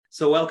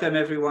So welcome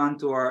everyone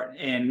to our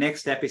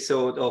next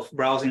episode of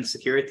Browsing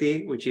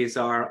Security, which is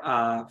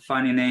our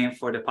funny name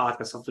for the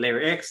podcast of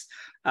LayerX.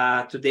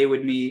 Today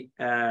with me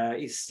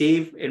is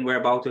Steve, and we're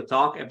about to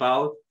talk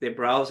about the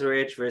browser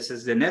edge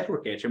versus the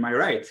network edge. Am I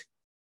right?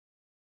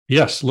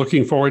 Yes,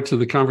 looking forward to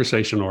the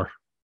conversation, Or.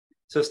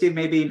 So Steve,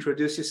 maybe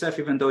introduce yourself,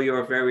 even though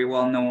you're a very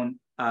well-known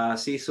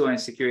CISO and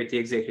security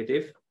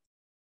executive.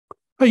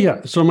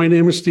 So my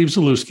name is Steve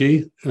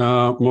Zalewski.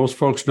 Most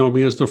folks know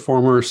me as the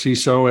former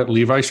CISO at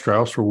Levi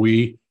Strauss, where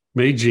we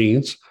made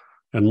jeans.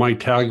 And my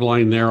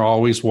tagline there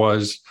always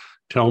was,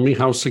 tell me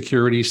how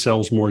security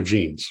sells more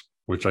jeans,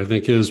 which I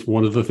think is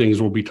one of the things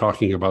we'll be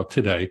talking about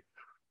today.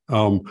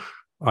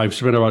 I've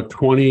spent about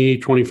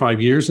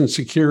 25 years in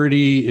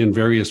security in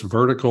various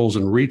verticals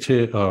in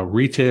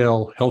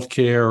retail,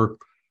 healthcare,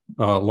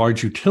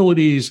 large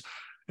utilities.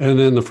 And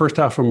then the first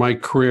half of my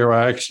career,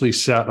 I actually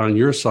sat on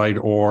your side,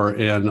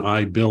 and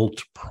I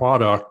built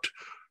product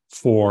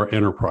for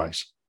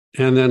enterprise.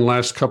 And then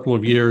last couple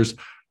of years,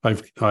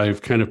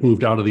 I've kind of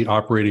moved out of the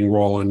operating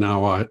role, and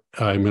now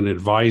I'm an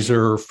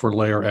advisor for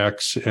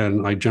LayerX,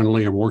 and I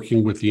generally am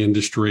working with the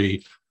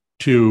industry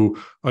to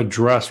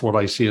address what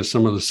I see as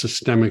some of the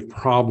systemic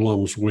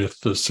problems with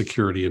the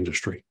security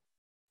industry.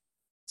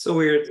 So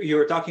you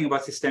were talking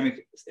about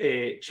systemic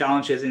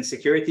challenges in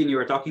security, and you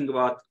were talking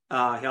about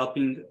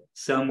helping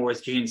sell more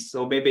jeans.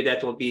 So maybe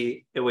that will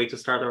be a way to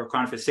start our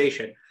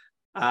conversation.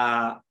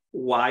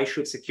 Why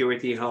should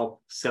security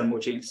help sell more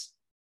jeans?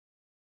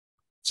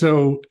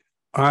 So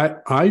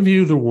I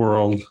view the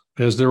world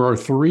as there are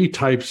three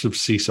types of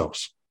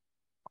CISOs,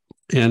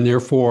 and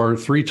therefore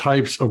three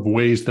types of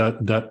ways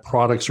that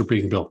products are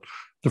being built.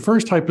 The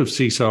first type of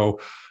CISO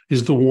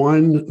is the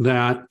one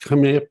that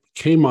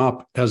came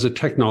up as a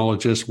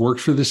technologist,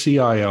 works for the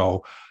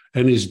CIO,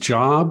 and his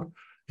job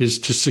is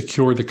to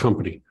secure the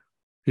company.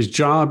 His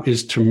job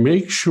is to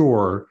make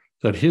sure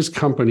that his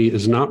company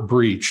is not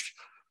breached,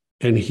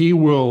 and he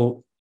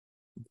will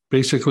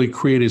basically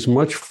create as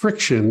much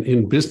friction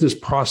in business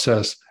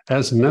process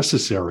as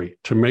necessary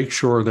to make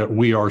sure that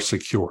we are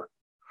secure.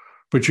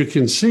 But you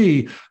can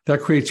see that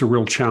creates a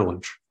real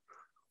challenge.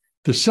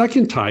 The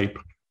second type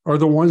are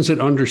the ones that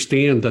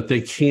understand that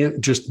they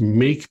can't just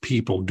make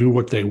people do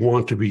what they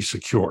want to be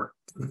secure.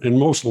 And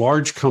most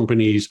large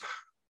companies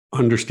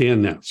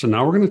understand that. So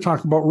now we're going to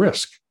talk about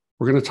risk.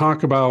 We're going to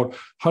talk about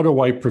how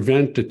do I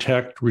prevent,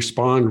 detect,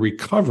 respond,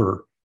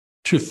 recover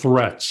to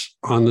threats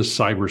on the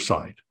cyber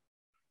side,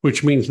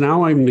 which means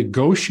now I'm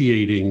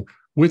negotiating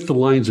with the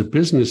lines of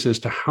business as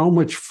to how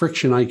much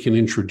friction I can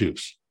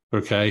introduce.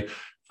 Okay.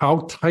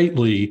 How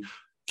tightly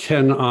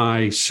can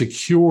I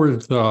secure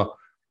the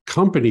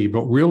company?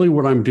 But really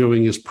what I'm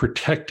doing is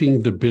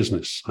protecting the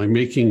business. I'm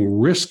making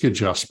risk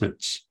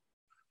adjustments.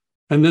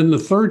 And then the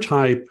third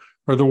type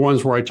are the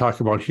ones where I talk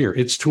about here.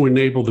 It's to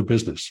enable the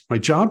business. My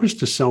job is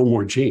to sell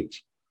more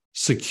jeans.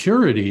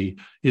 Security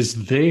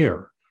is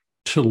there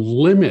to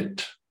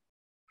limit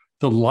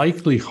the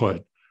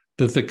likelihood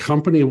that the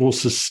company will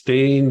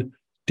sustain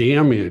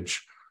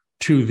damage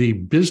to the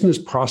business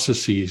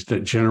processes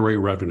that generate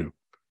revenue.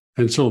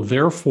 And so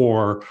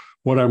therefore,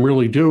 what I'm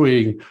really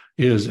doing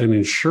is an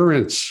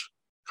insurance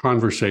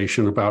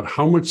conversation about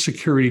how much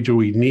security do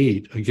we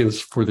need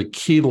for the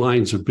key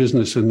lines of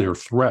business and their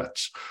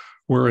threats,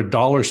 where a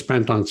dollar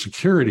spent on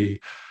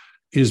security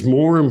is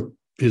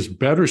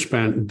better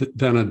spent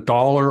than a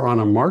dollar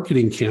on a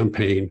marketing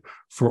campaign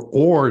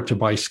to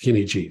buy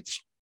skinny jeans.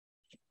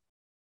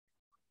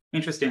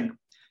 Interesting.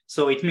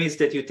 So it means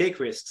that you take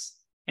risks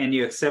and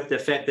you accept the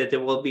fact that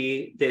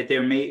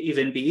there may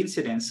even be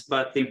incidents,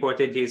 but the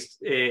important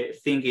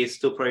thing is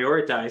to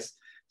prioritize,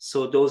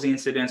 so those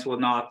incidents will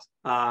not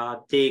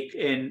take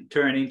and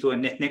turn into a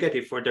net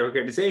negative for the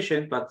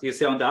organization. But you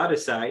say on the other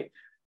side,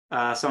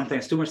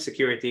 sometimes too much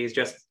security is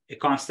just a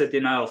constant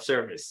denial of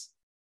service,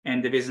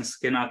 and the business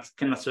cannot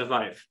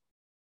survive.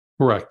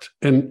 Correct.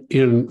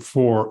 And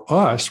for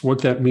us,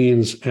 what that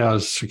means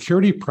as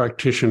security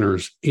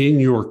practitioners in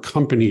your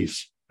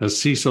companies, as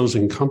CISOs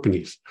in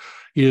companies,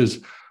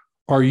 is,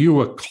 are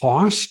you a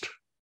cost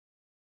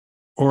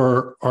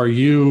or are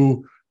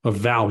you a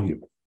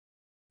value?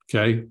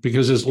 Okay.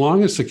 Because as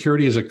long as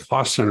security is a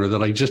cost center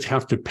that I just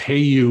have to pay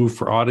you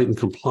for audit and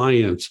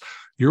compliance,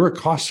 you're a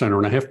cost center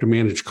and I have to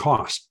manage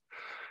cost.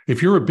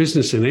 If you're a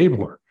business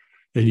enabler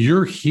and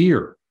you're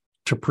here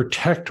to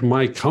protect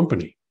my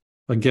company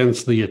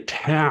against the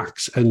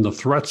attacks and the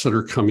threats that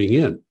are coming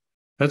in,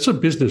 that's a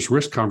business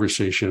risk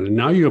conversation. And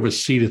now you have a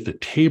seat at the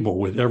table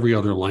with every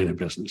other line of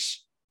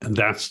business. And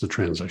that's the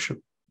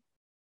transition.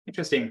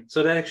 Interesting.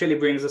 So that actually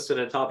brings us to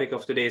the topic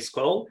of today's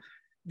call,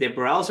 the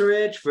browser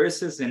edge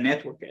versus the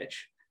network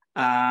edge.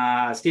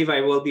 Steve,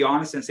 I will be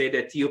honest and say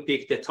that you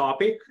picked the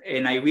topic,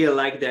 and I really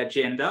like the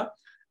agenda,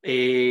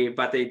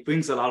 but it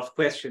brings a lot of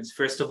questions.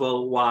 First of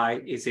all,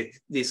 why is it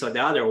this or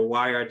the other?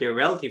 Why are they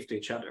relative to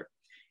each other?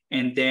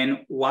 And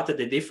then what are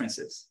the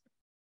differences?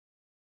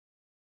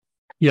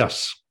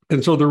 Yes.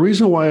 And so the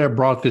reason why I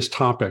brought this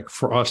topic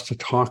for us to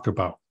talk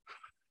about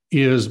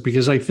is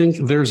because I think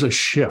there's a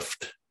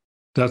shift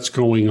that's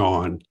going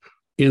on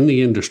in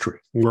the industry.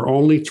 We're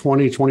only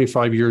 20,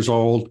 25 years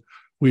old.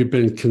 We've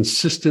been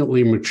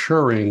consistently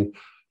maturing.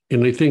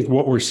 And I think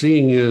what we're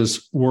seeing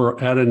is we're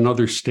at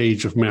another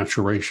stage of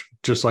maturation.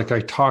 Just like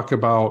I talk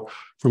about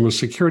from a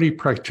security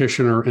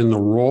practitioner and the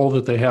role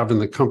that they have in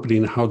the company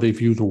and how they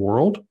view the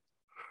world.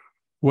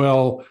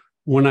 Well,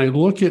 when I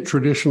look at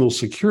traditional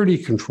security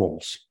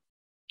controls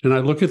and I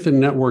look at the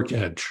network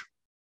edge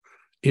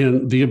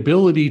and the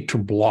ability to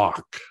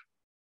block,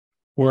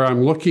 where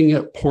I'm looking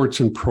at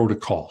ports and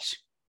protocols,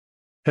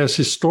 has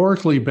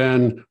historically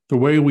been the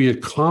way we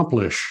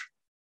accomplish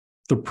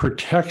the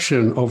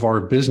protection of our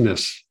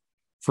business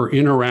for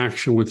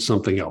interaction with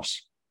something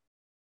else,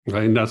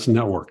 right? And that's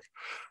network.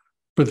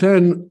 But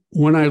then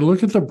when I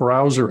look at the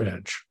browser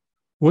edge,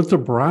 what the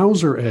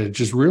browser edge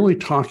is really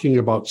talking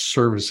about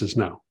services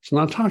now. It's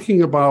not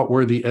talking about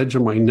where the edge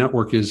of my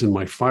network is in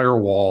my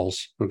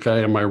firewalls,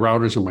 okay, and my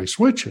routers and my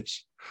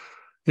switches.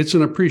 It's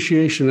an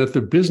appreciation that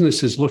the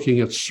business is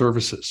looking at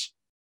services,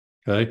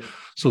 okay?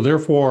 So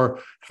therefore,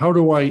 how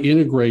do I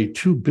integrate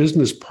two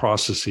business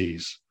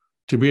processes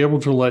to be able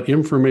to let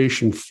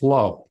information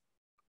flow?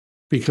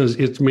 Because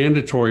it's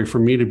mandatory for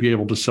me to be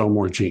able to sell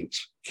more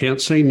jeans. Can't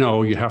say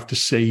no, you have to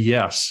say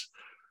yes.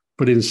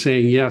 But in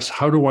saying yes,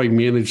 how do I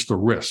manage the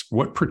risk?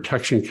 What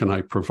protection can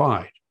I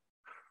provide?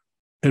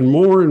 And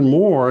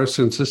more,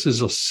 since this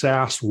is a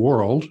SaaS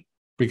world,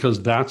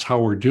 because that's how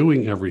we're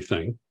doing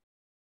everything,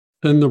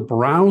 then the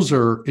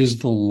browser is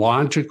the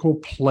logical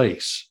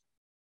place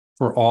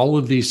for all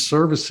of these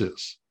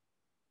services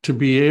to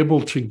be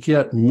able to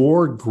get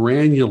more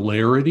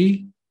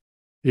granularity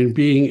in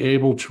being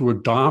able to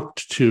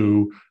adopt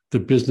to the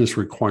business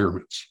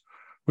requirements,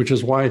 which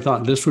is why I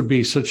thought this would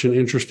be such an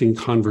interesting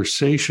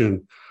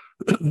conversation,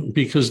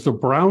 because the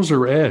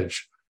browser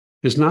edge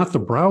is not the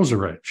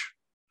browser edge.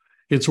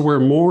 It's where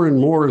more and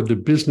more of the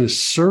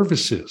business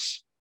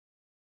services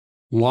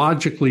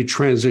logically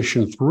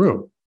transition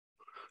through,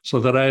 so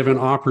that I have an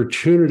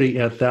opportunity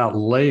at that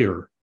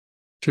layer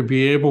to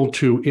be able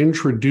to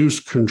introduce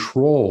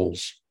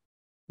controls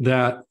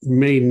that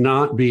may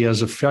not be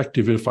as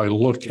effective if I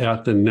look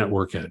at the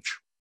network edge.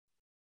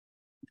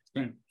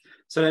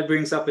 So that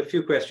brings up a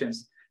few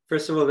questions.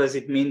 First of all, does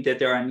it mean that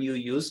there are new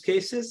use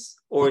cases,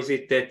 or is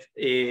it that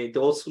the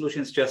old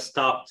solutions just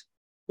stopped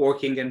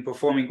working and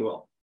performing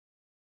well?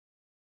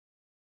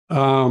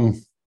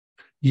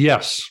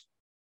 Yes.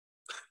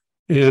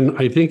 And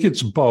I think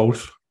it's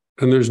both.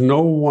 And there's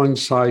no one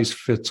size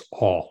fits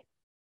all,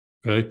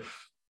 okay?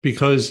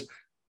 Because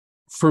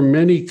for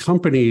many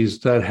companies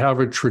that have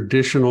a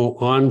traditional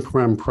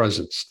on-prem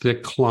presence, the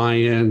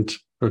client,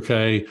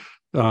 okay,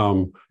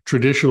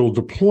 traditional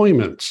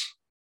deployments,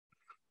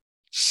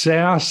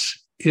 SaaS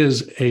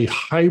is a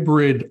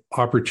hybrid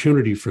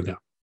opportunity for them.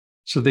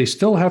 So they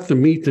still have to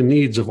meet the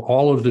needs of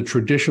all of the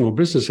traditional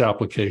business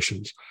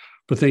applications,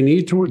 but they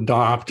need to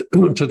adopt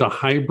to the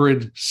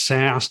hybrid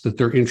SaaS that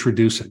they're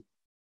introducing.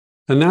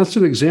 And that's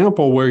an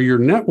example where your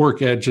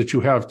network edge that you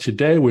have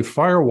today with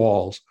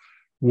firewalls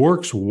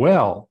works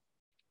well,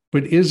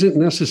 but isn't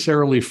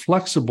necessarily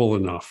flexible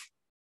enough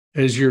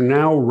as you're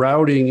now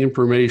routing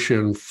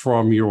information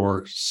from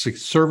your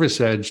service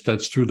edge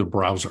that's through the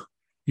browser.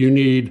 You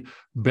need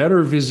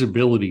better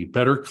visibility,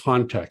 better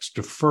context,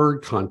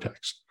 deferred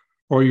context,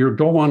 or you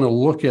don't want to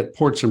look at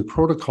ports and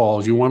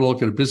protocols. You want to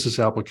look at a business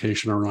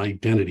application or an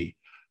identity.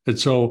 And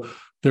so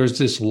there's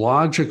this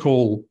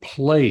logical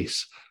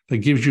place that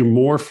gives you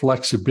more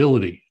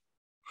flexibility.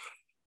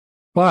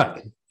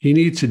 But you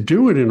need to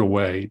do it in a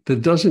way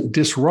that doesn't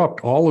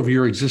disrupt all of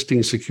your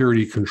existing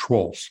security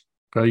controls.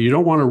 Okay? You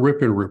don't want to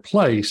rip and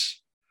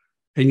replace,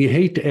 and you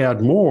hate to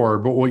add more,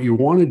 but what you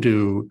want to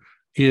do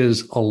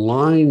is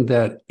align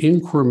that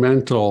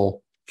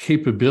incremental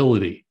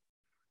capability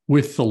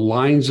with the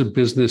lines of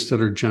business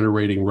that are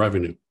generating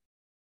revenue,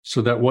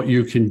 so that what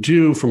you can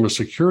do from a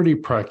security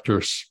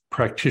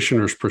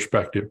practitioner's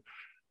perspective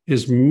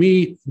is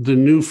meet the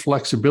new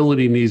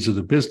flexibility needs of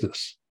the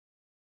business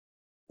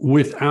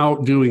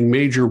without doing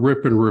major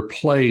rip and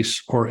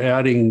replace or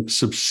adding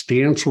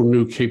substantial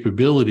new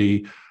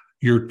capability.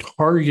 You're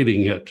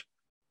targeting it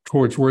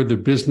towards where the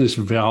business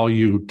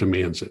value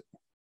demands it.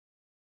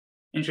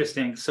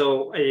 Interesting.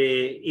 So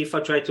if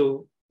I try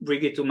to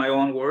bring it to my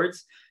own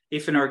words,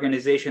 if an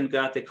organization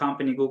got the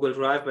company Google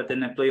Drive, but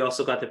an employee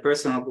also got the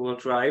personal Google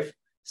Drive,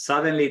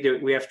 suddenly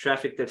we have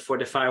traffic that for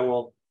the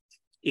firewall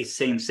is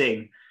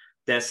same.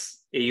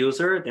 That's a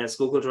user, that's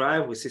Google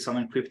Drive. We see some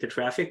encrypted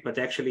traffic, but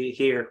actually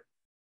here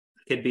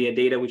could be a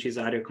data which is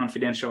either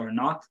confidential or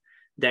not.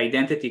 The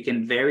identity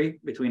can vary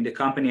between the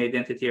company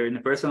identity and the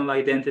personal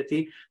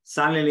identity.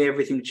 Suddenly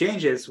everything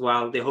changes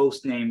while the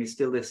host name is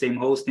still the same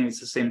host name,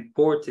 it's the same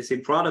port, the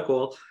same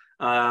protocol,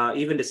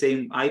 even the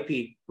same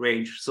IP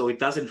range. So it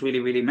doesn't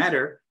really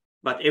matter,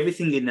 but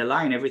everything in the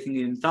line, everything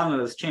in the tunnel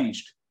has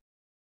changed.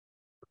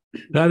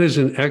 That is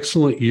an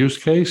excellent use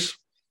case.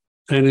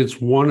 And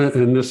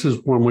and this is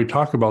when we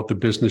talk about the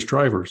business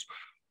drivers.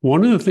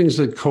 One of the things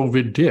that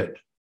COVID did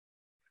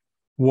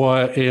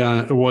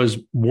was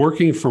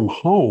working from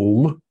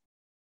home,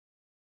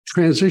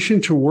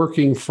 transition to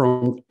working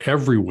from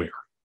everywhere.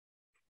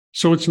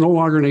 So it's no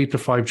longer an 8 to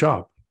 5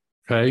 job.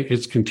 Okay.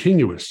 It's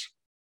continuous.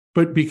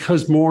 But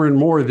because more and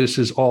more this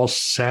is all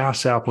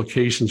SaaS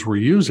applications we're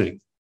using,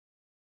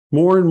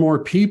 more and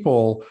more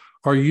people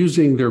are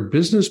using their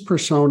business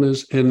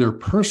personas and their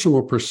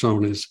personal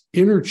personas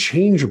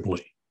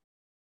interchangeably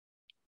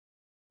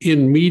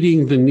in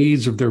meeting the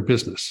needs of their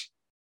business.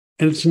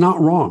 And it's not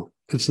wrong.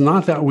 It's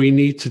not that we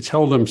need to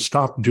tell them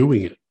stop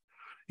doing it.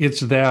 It's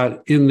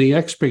that in the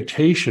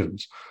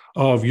expectations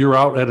of you're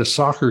out at a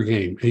soccer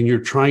game and you're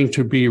trying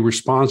to be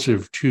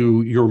responsive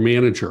to your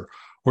manager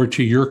or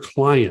to your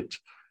client,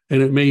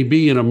 and it may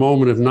be in a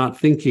moment of not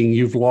thinking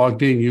you've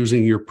logged in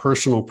using your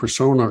personal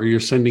persona, or you're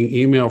sending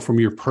email from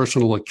your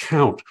personal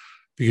account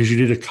because you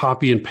did a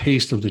copy and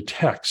paste of the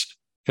text.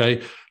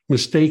 Okay.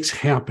 Mistakes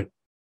happen.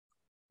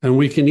 And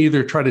we can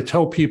either try to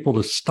tell people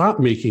to stop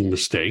making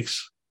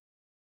mistakes,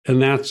 and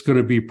that's going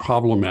to be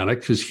problematic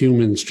because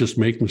humans just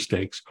make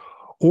mistakes,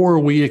 or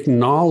we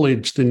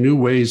acknowledge the new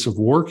ways of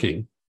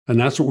working, and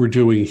that's what we're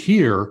doing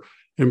here,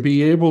 and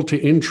be able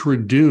to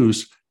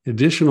introduce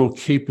additional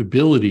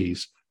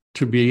capabilities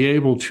to be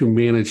able to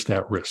manage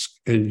that risk.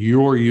 And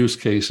your use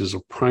case is a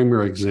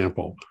primary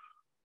example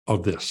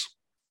of this.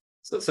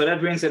 So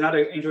that brings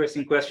another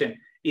interesting question.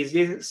 Is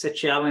this a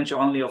challenge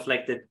only of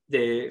like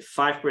the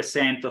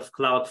 5% of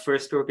cloud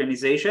first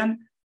organization,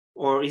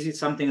 or is it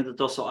something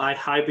that also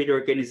hybrid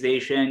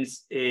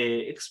organizations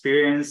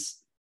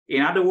experience?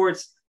 In other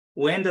words,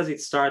 when does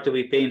it start to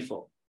be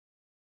painful?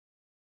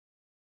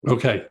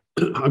 Okay,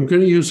 I'm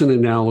going to use an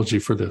analogy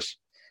for this.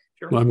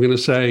 Sure. I'm going to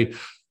say,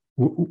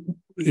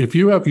 if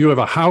you have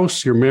a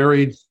house, you're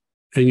married,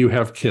 and you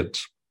have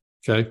kids,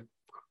 okay?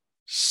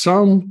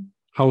 Some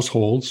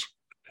households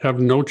have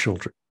no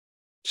children.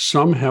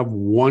 Some have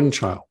one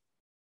child.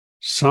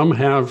 Some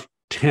have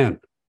 10,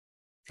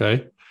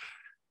 okay?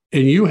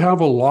 And you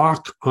have a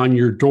lock on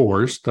your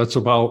doors that's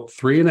about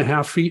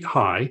 3.5 feet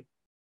high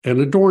and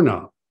a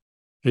doorknob.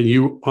 And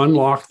you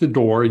unlock the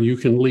door and you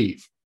can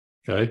leave,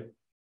 okay?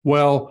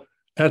 Well,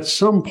 at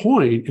some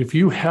point, if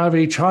you have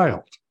a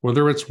child,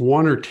 whether it's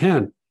 1 or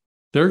 10,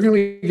 they're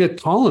going to get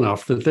tall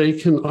enough that they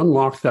can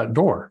unlock that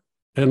door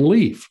and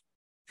leave,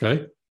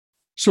 okay?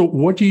 So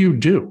what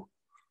do?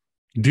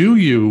 Do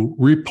you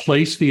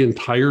replace the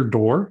entire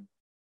door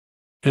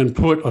and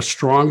put a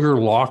stronger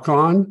lock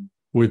on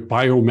with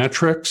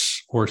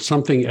biometrics or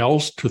something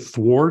else to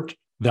thwart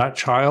that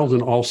child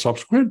and all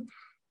subsequent?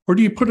 Or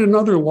do you put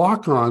another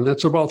lock on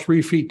that's about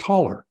 3 feet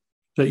taller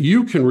that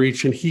you can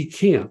reach and he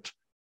can't?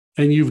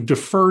 And you've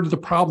deferred the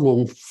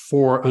problem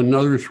for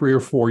another 3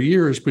 or 4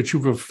 years, but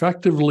you've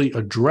effectively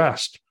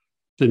addressed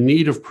the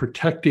need of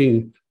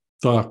protecting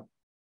the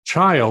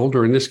child,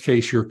 or in this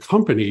case, your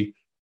company,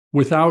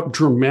 without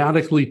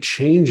dramatically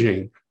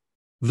changing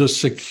the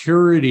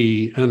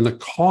security and the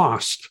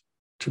cost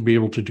to be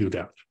able to do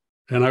that.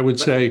 And I would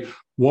say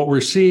what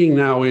we're seeing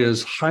now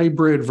is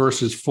hybrid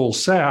versus full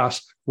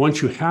SaaS.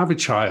 Once you have a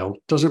child,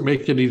 doesn't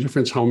make any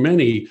difference how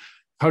many.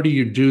 How do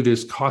you do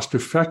this cost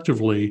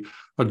effectively,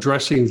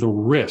 addressing the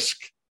risk,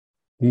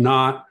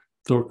 not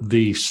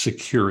the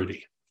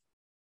security?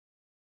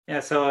 Yeah,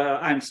 so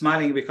I'm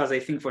smiling because I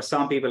think for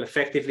some people,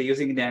 effectively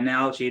using the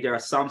analogy, there are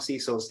some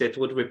CISOs that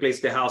would replace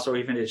the house or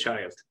even the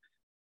child.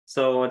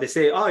 So they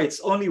say, oh,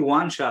 it's only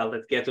one child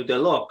that get to the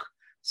lock.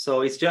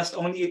 So it's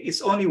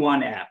only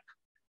one app.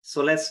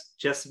 So let's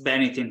just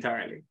ban it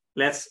entirely.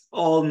 Let's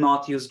all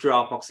not use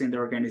Dropbox in the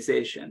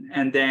organization.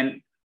 And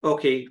then,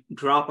 okay,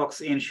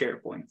 Dropbox in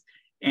SharePoint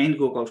and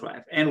Google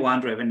Drive and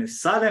OneDrive. And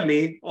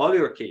suddenly all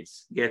your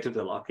kids get to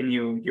the lock and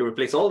you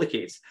replace all the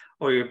kids,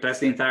 or you replace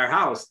the entire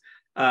house,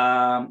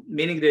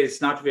 meaning that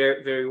it's not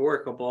very, very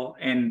workable.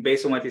 And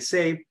based on what you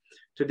say,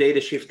 today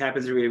the shift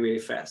happens really, really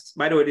fast.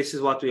 By the way, this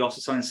is what we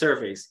also saw in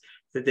surveys,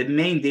 that the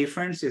main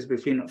difference is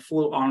between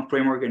full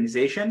on-prem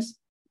organizations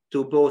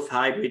to both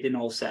hybrid and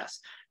all SaaS.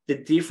 The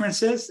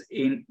differences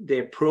in the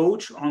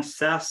approach on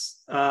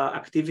SaaS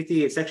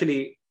activity, it's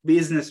actually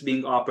business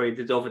being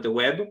operated over the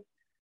web,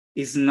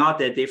 is not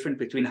that different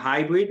between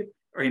hybrid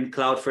or in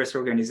cloud-first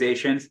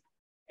organizations.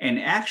 And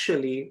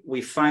actually,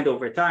 we find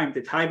over time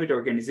that hybrid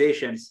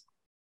organizations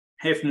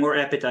have more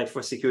appetite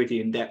for security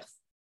in depth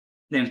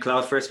than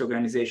cloud-first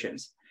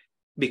organizations.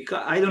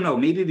 Because I don't know,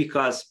 maybe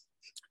because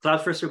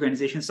cloud-first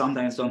organizations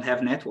sometimes don't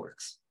have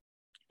networks.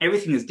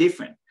 Everything is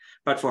different.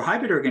 But for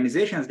hybrid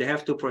organizations, they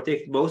have to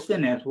protect both the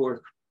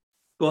network,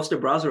 both the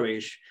browser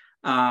edge,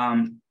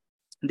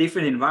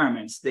 different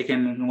environments. They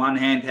can, on one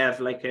hand, have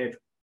like a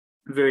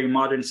very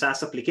modern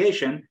SaaS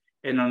application,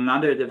 and on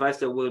another device,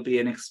 there will be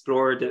an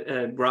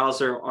Explorer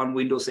browser on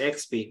Windows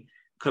XP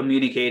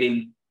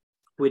communicating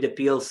with a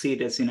PLC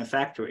that's in a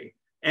factory.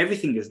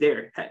 Everything is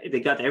there. They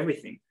got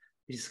everything,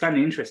 which is kind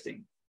of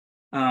interesting.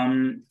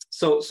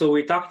 So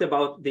we talked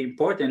about the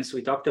importance.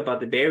 We talked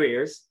about the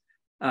barriers.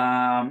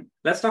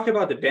 Let's talk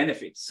about the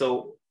benefits.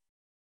 So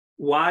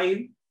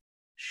why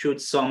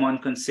should someone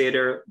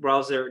consider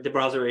the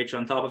browser edge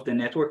on top of the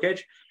network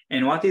edge?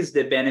 And what is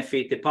the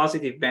benefit, the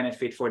positive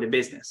benefit for the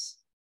business?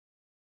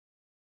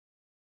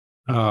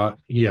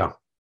 Yeah.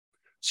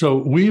 So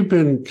we've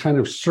been kind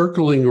of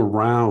circling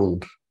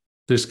around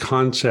this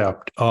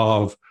concept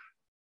of,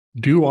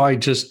 do I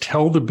just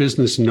tell the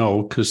business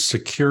no because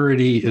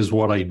security is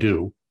what I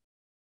do?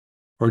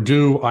 Or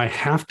do I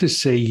have to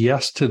say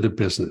yes to the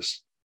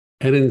business?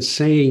 And in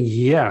saying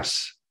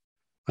yes,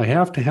 I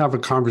have to have a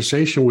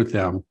conversation with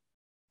them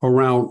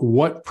around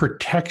what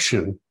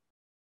protection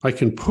I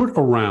can put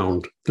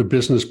around the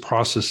business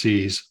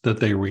processes that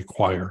they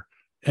require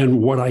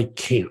and what I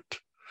can't.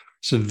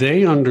 So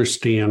they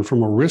understand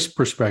from a risk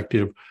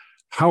perspective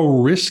how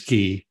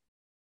risky,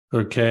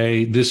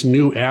 this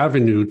new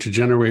avenue to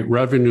generate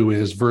revenue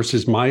is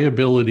versus my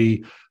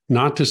ability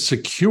not to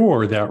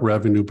secure that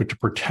revenue, but to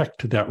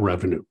protect that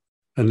revenue.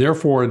 And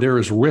therefore, there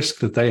is risk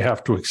that they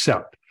have to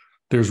accept.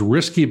 There's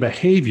risky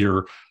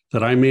behavior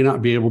that I may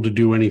not be able to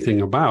do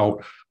anything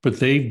about, but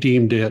they've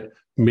deemed it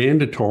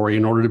mandatory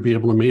in order to be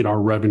able to meet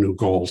our revenue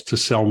goals to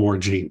sell more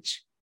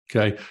jeans.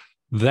 Okay.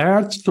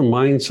 That's the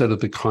mindset of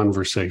the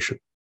conversation.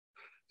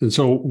 And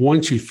so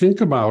once you think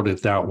about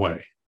it that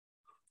way,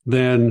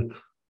 then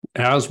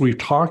as we've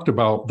talked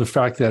about the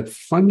fact that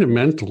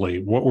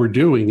fundamentally what we're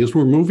doing is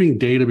we're moving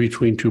data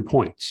between 2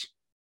 points.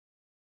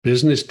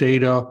 Business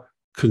data,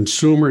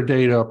 consumer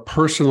data,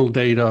 personal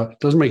data,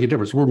 doesn't make a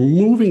difference. We're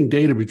moving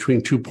data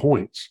between 2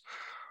 points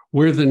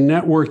where the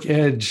network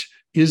edge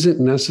isn't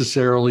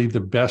necessarily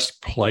the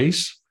best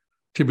place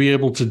to be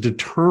able to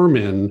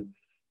determine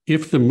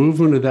if the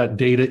movement of that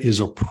data is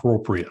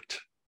appropriate,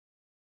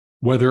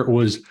 whether it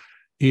was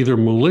either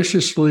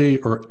maliciously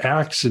or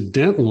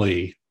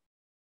accidentally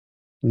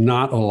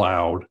not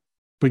allowed,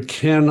 but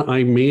can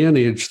I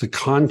manage the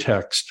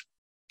context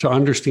to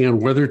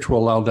understand whether to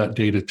allow that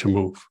data to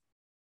move?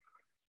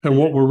 And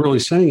what we're really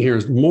saying here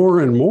is more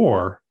and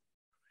more,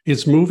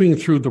 it's moving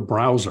through the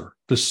browser.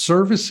 The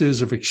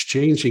services of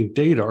exchanging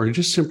data are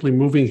just simply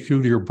moving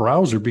through your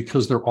browser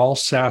because they're all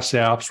SaaS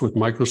apps with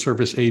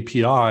microservice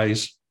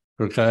APIs,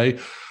 okay?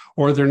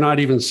 Or they're not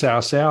even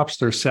SaaS apps,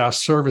 they're SaaS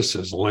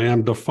services,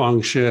 Lambda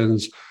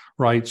functions,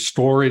 right?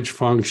 Storage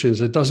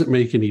functions. It doesn't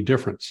make any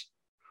difference.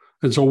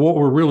 And so what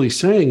we're really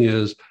saying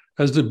is,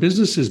 as the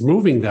business is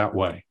moving that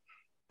way,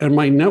 and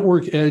my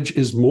network edge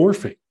is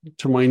morphing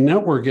to my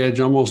network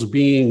edge almost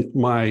being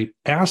my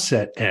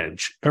asset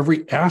edge.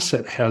 Every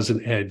asset has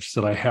an edge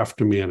that I have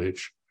to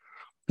manage.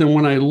 Then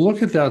when I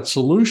look at that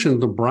solution,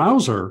 the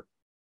browser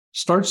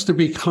starts to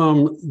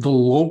become the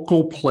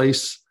local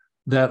place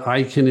that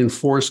I can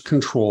enforce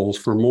controls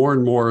for more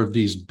and more of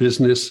these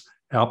business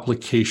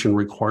application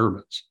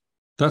requirements.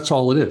 That's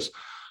all it is.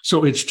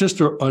 So it's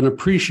just an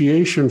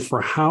appreciation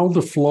for how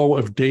the flow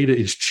of data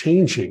is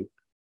changing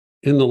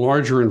in the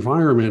larger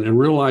environment and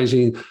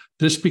realizing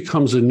this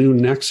becomes a new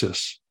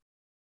nexus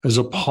as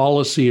a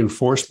policy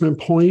enforcement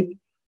point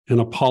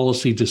and a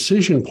policy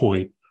decision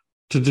point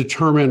to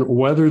determine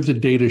whether the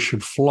data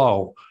should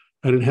flow.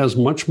 And it has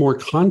much more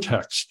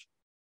context.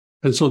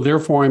 And so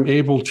therefore, I'm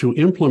able to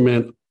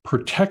implement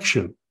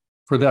protection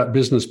for that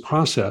business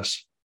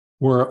process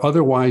where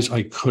otherwise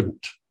I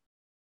couldn't.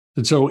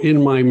 And so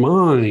in my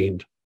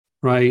mind,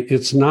 right,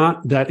 it's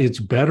not that it's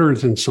better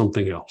than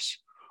something else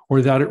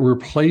or that it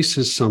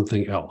replaces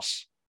something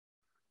else.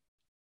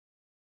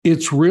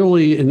 It's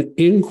really an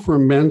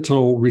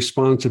incremental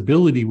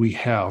responsibility we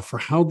have for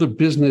how the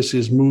business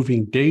is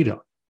moving data,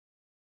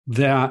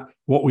 that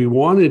what we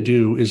want to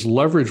do is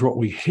leverage what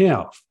we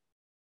have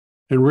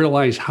and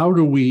realize how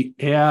do we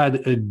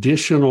add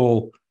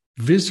additional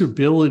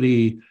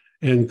visibility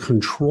and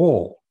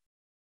control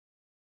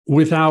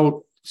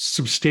without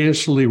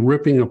substantially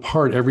ripping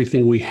apart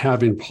everything we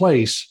have in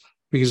place,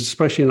 because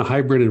especially in a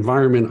hybrid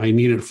environment, I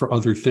need it for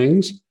other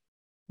things.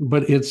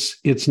 But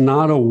it's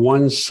not a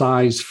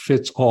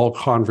one-size-fits-all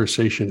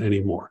conversation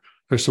anymore.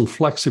 There's some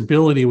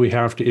flexibility we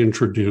have to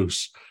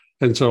introduce.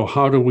 And so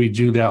how do we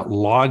do that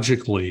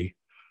logically?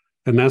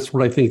 And that's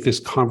what I think this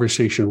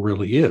conversation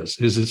really is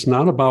it's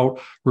not about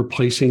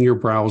replacing your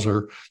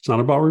browser. It's not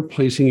about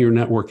replacing your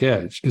network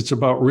edge. It's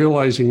about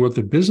realizing what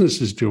the business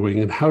is doing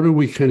and how do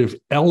we kind of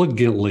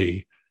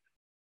elegantly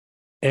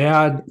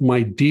add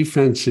my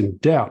defense in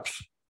depth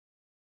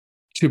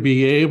to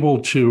be able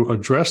to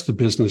address the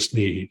business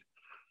need.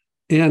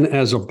 And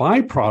as a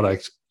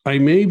byproduct, I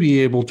may be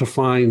able to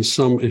find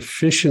some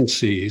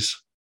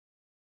efficiencies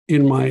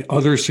in my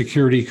other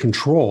security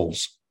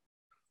controls.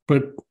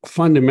 But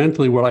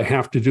fundamentally, what I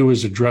have to do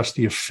is address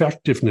the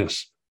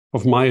effectiveness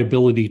of my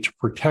ability to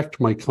protect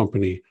my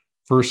company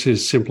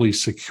versus simply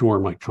secure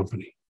my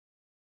company.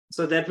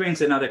 So that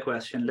brings another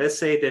question. Let's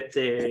say that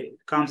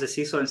comes a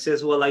CISO and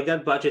says, well, I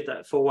got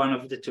budget for one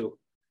of the two,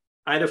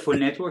 either for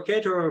network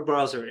edge or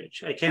browser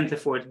edge. I can't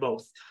afford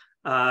both.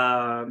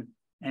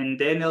 And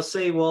then they'll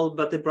say, well,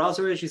 but the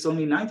browser edge is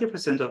only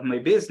 90% of my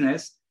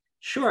business.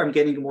 Sure, I'm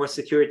getting more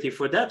security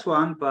for that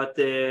one, but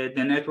the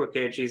network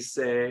edge is,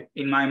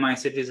 in my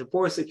mindset, is a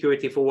poor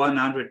security for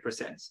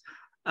 100%.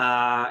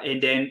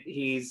 And then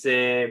he's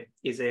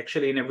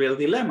actually in a real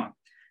dilemma.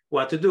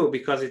 What to do,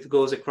 because it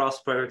goes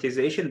across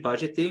prioritization,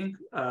 budgeting.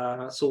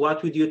 So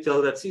what would you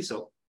tell that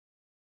CISO?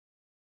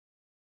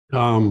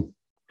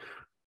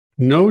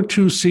 No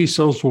two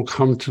CISOs will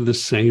come to the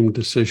same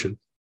decision.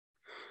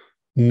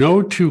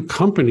 no two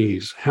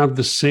companies have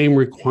the same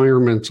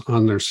requirements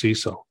on their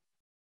CISO.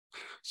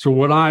 So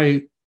when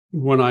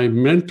I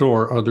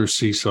mentor other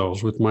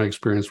CISOs with my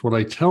experience, what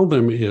I tell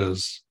them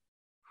is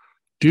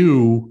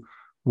do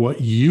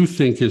what you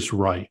think is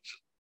right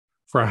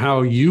for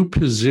how you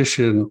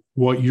position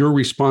what your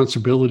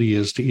responsibility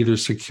is to either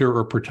secure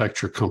or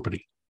protect your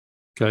company.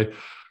 Okay.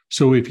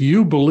 So if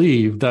you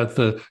believe that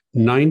the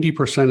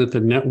 90% at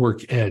the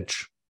network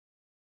edge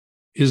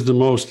is the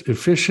most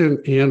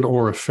efficient and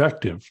or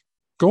effective,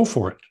 go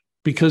for it,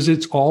 because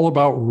it's all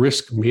about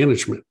risk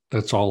management.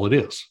 That's all it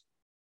is.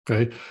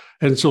 Okay.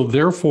 And so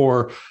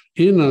therefore,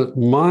 in the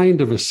mind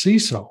of a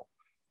CISO,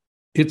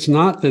 it's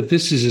not that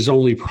this is his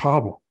only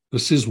problem.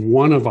 This is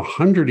one of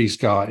 100 he's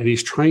got, and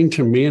he's trying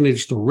to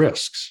manage the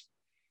risks.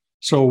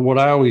 So what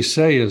I always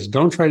say is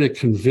don't try to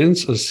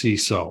convince a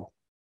CISO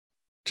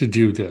to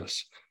do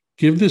this.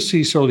 Give the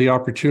CISO the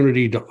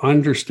opportunity to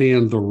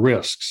understand the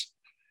risks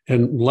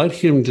and let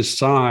him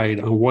decide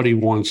on what he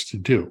wants to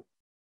do.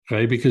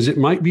 Okay, because it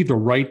might be the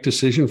right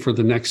decision for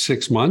the next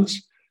 6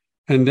 months,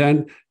 and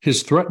then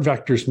his threat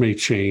vectors may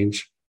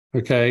change.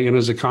 Okay, and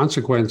as a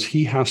consequence,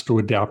 he has to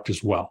adapt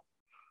as well.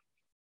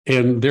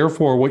 And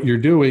therefore, what you're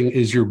doing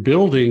is you're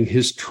building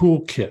his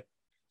toolkit.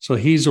 So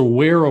he's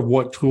aware of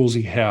what tools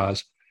he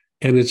has,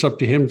 and it's up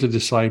to him to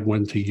decide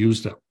when to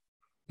use them.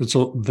 And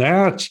so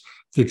that's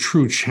the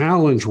true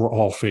challenge we're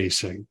all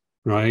facing,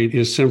 right?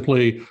 Is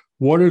simply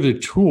what are the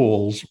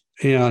tools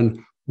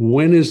and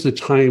when is the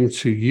time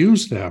to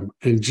use them?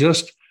 And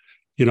just,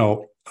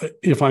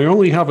 if I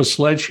only have a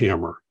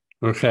sledgehammer,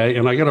 okay,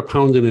 and I got to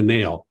pound in a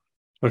nail,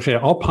 okay,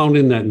 I'll pound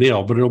in that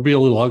nail, but it'll be a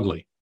little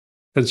ugly.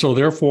 And so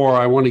therefore,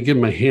 I want to give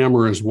him a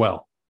hammer as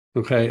well.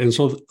 Okay. And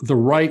so the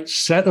right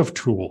set of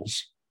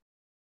tools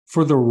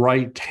for the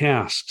right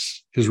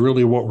tasks is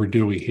really what we're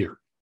doing here.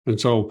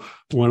 And so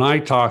when I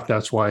talk,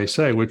 that's why I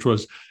say, which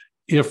was,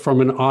 if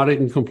from an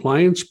audit and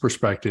compliance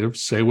perspective,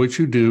 say what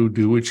you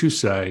do what you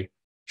say,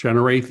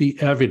 generate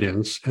the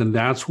evidence, and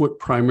that's what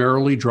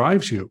primarily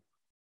drives you,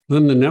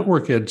 then the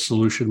network edge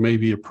solution may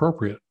be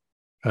appropriate.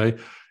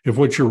 Okay. If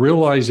what you're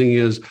realizing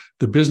is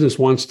the business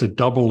wants to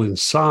double in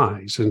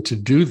size, and to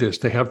do this,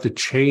 they have to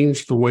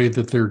change the way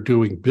that they're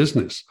doing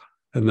business,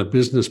 and the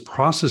business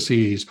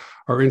processes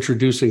are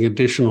introducing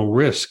additional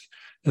risk,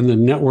 and the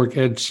network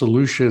edge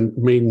solution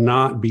may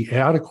not be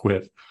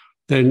adequate,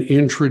 then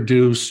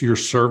introduce your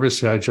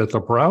service edge at the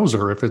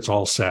browser if it's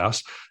all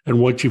SaaS. And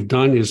what you've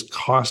done is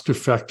cost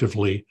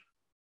effectively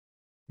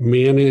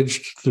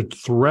managed the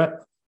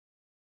threat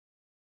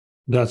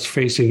that's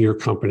facing your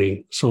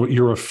company. So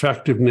your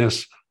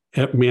effectiveness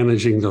at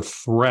managing the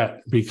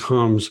threat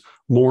becomes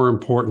more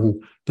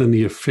important than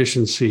the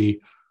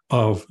efficiency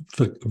of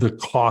the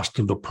cost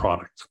of the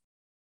product.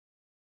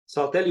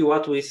 So I'll tell you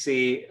what we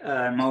see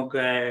among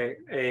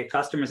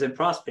customers and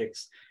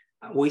prospects.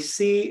 We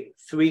see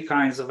three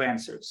kinds of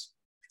answers.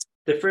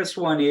 The first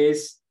one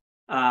is,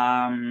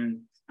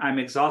 I'm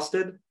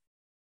exhausted.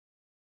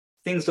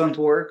 Things don't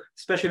work,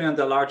 especially on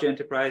the large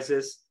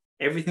enterprises.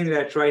 Everything that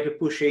I try to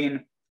push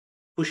in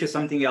pushes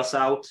something else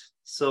out.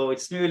 So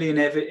it's nearly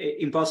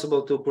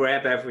impossible to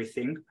grab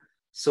everything.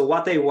 So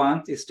what I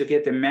want is to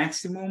get the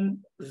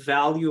maximum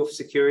value of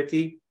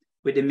security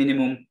with the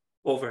minimum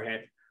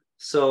overhead.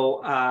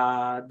 So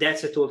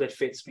that's a tool that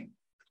fits me.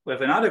 We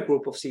have another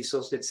group of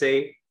CISOs that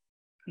say,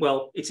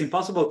 well, it's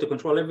impossible to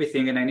control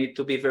everything and I need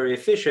to be very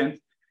efficient.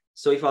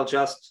 So if I'll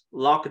just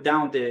lock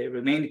down the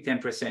remaining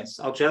 10%,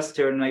 I'll just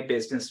turn my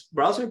business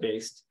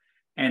browser-based,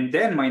 and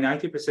then my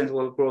 90%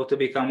 will grow to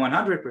become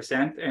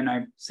 100%, and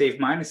I save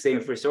money,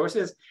 save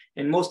resources,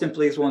 and most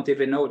employees won't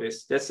even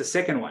notice. That's the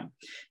second one.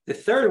 The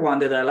third one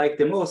that I like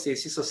the most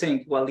is CISO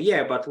saying, well,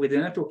 yeah, but with the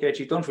network edge,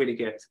 you don't really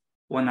get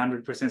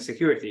 100%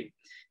 security.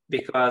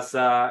 Because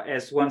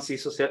as one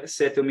CISO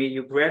said to me,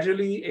 you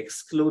gradually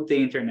exclude the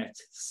internet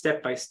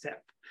step by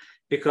step,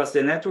 because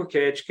the network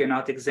edge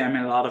cannot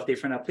examine a lot of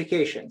different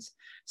applications.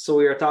 So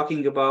we are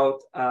talking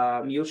about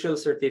mutual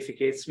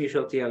certificates,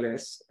 mutual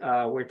TLS.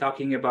 We're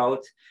talking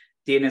about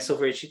DNS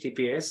over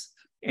HTTPS,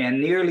 and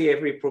nearly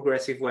every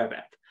progressive web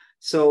app.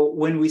 So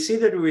when we see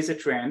that there is a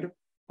trend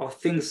of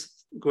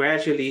things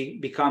gradually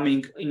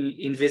becoming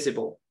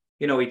invisible,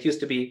 it used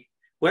to be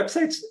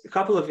websites, a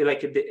couple of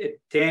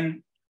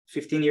 10,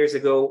 15 years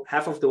ago,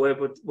 half of the web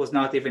was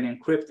not even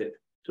encrypted.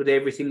 Today,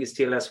 everything is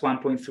TLS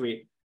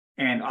 1.3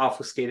 and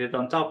obfuscated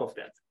on top of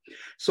that.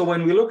 So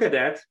when we look at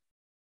that,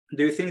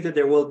 do you think that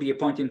there will be a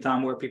point in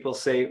time where people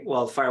say,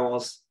 well,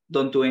 firewalls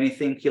don't do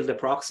anything, kill the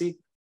proxy?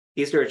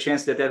 Is there a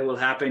chance that that will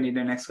happen in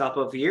the next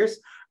couple of years?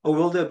 Or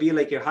will there be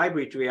like a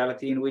hybrid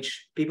reality in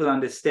which people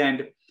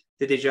understand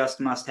that they just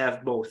must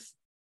have both?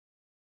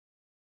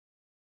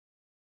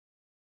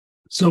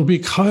 So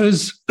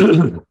because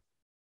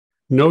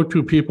no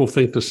two people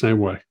think the same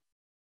way.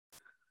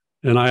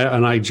 And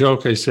I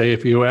joke, I say,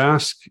 if you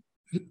ask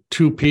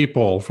two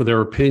people for their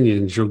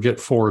opinions, you'll get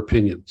 4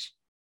 opinions,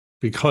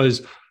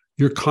 because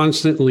you're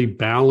constantly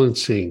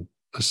balancing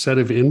a set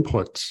of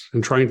inputs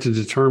and trying to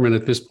determine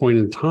at this point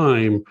in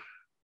time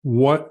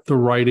what the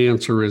right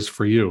answer is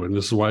for you. And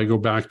this is why I go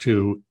back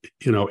to,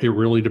 it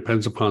really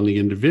depends upon the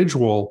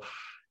individual.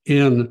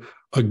 And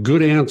a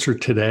good answer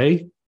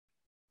today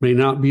may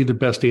not be the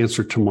best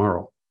answer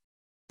tomorrow.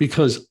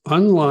 Because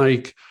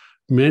unlike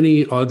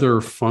many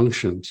other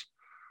functions,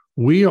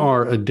 we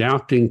are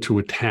adapting to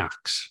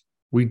attacks.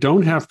 We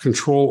don't have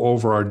control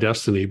over our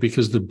destiny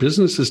because the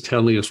business is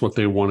telling us what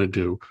they want to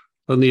do,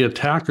 and the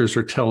attackers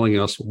are telling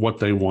us what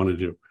they want to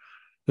do.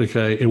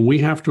 Okay. And we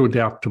have to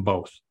adapt to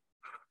both.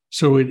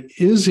 So it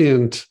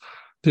isn't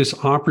this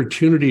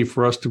opportunity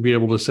for us to be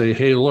able to say,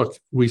 hey, look,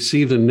 we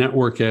see the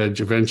network edge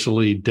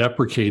eventually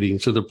deprecating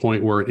to the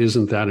point where it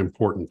isn't that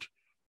important.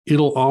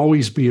 It'll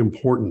always be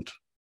important.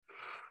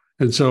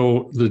 And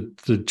so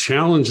the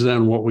challenge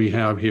then, what we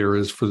have here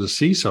is for the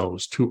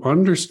CISOs to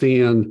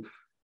understand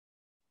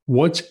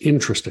what's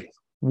interesting.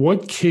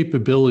 What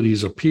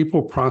capabilities of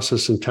people,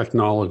 process, and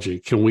technology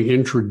can we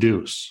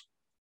introduce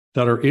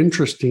that are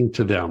interesting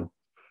to them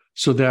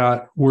so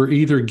that we're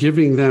either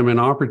giving them an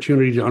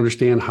opportunity to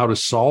understand how to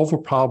solve a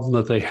problem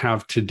that they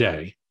have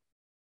today,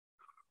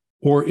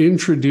 or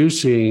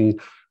introducing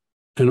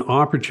an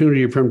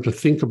opportunity for them to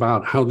think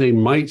about how they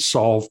might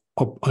solve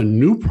a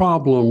new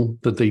problem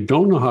that they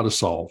don't know how to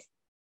solve,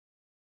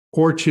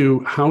 or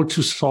to how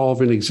to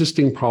solve an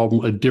existing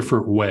problem a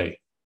different way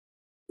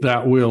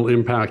that will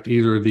impact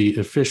either the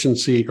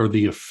efficiency or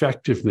the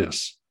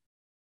effectiveness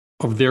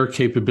of their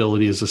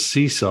capability as a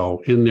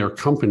CISO in their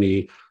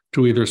company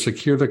to either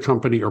secure the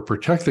company or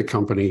protect the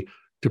company,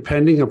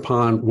 depending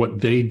upon what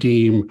they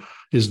deem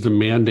is the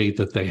mandate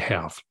that they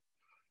have.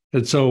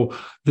 And so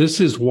this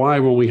is why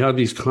when we have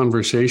these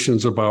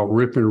conversations about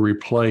rip and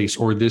replace,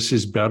 or this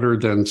is better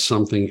than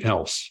something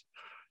else,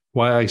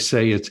 why I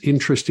say it's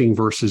interesting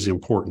versus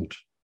important.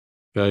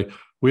 Okay.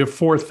 We have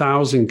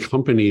 4,000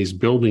 companies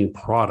building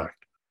product.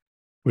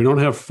 We don't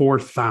have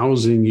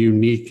 4,000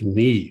 unique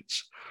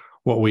needs.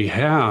 What we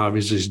have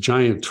is this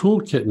giant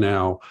toolkit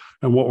now.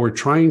 And what we're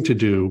trying to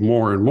do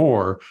more and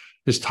more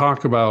is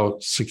talk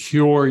about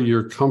secure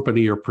your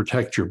company or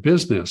protect your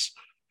business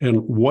and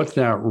what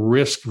that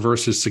risk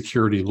versus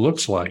security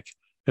looks like.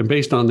 And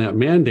based on that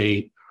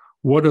mandate,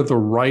 what are the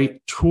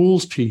right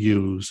tools to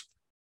use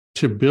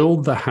to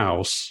build the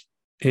house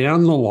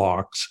and the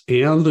locks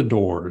and the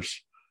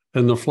doors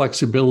and the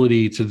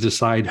flexibility to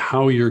decide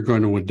how you're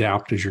going to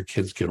adapt as your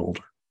kids get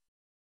older.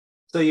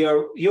 So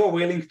you're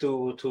willing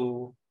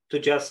to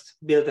just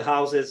build the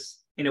houses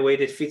in a way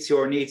that fits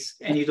your needs,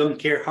 and you don't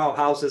care how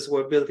houses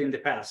were built in the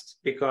past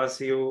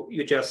because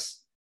you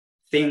just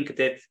think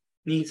that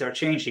needs are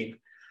changing.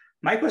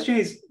 My question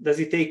is, does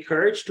it take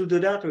courage to do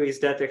that, or is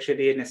that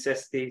actually a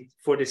necessity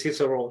for the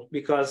CISO role?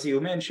 Because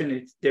you mentioned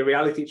it, the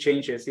reality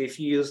changes. If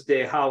you use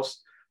the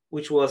house,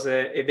 which was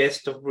a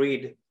best of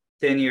breed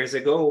 10 years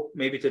ago,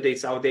 maybe today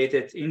it's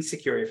outdated,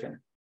 insecure even.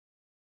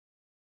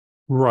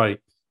 Right.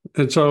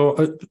 And so,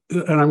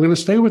 and I'm going to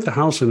stay with the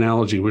house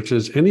analogy, which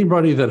is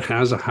anybody that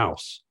has a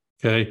house,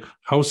 okay,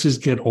 houses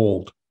get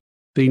old.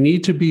 They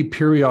need to be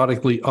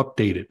periodically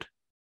updated,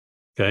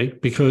 okay,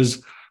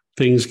 because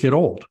things get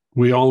old.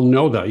 We all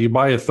know that. You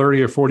buy a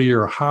 30 or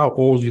 40-year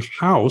old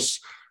house,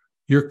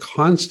 you're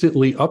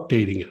constantly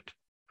updating it.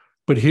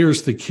 But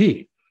here's the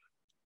key.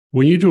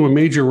 When you do a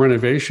major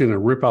renovation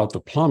and rip out the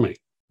plumbing,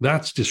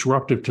 that's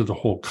disruptive to the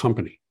whole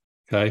company,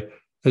 okay?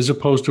 As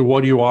opposed to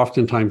what you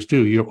oftentimes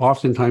do. You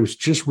oftentimes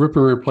just rip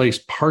and replace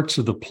parts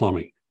of the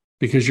plumbing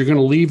because you're going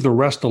to leave the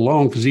rest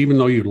alone, because even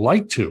though you'd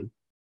like to,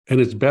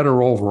 and it's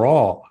better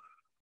overall,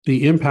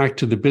 the impact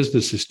to the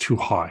business is too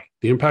high.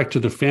 The impact to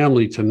the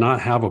family to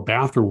not have a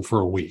bathroom for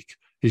a week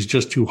is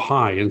just too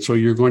high. And so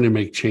you're going to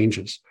make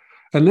changes.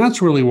 And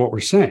that's really what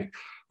we're saying,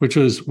 which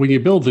is when you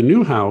build the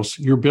new house,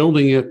 you're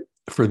building it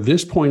for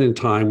this point in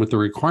time with the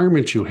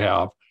requirements you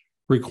have.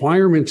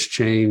 Requirements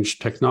change,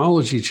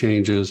 technology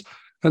changes.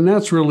 And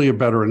that's really a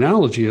better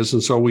analogy is.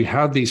 And so we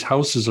have these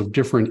houses of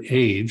different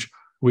age.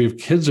 We have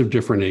kids of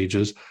different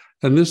ages.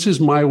 And this is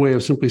my way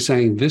of simply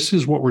saying, this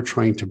is what we're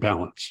trying to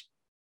balance.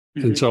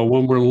 Mm-hmm. And so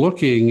when we're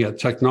looking at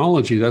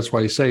technology, that's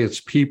why I say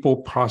it's people,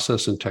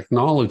 process, and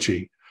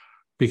technology,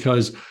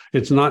 because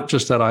it's not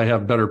just that I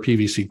have better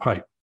PVC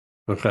pipe.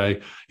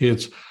 Okay.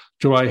 It's,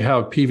 do I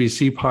have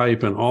PVC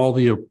pipe and all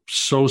the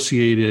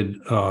associated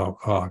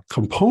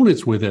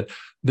components with it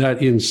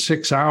that in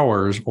 6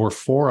 hours or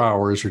 4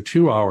 hours or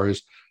 2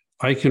 hours,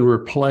 I can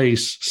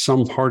replace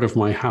some part of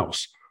my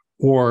house?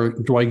 Or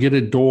do I get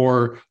a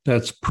door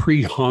that's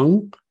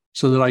pre-hung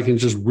so that I can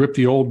just rip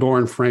the old door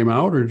and frame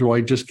out? Or do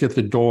I just get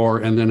the door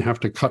and then have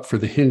to cut for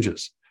the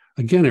hinges?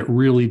 Again, it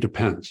really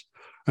depends.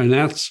 And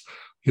that's,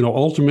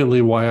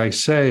 ultimately why I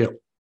say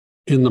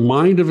in the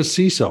mind of a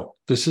CISO,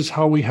 this is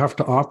how we have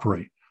to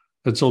operate.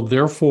 And so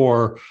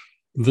therefore,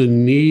 the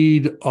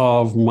need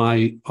of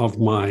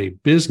my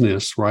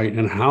business, right,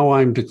 and how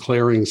I'm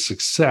declaring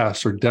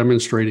success or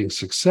demonstrating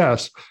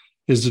success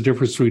is the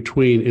difference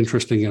between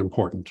interesting and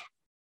important.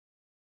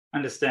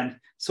 Understand.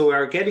 So we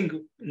are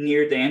getting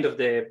near the end of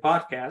the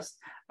podcast.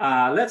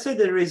 Let's say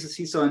there is a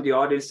CISO in the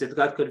audience that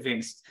got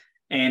convinced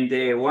and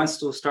wants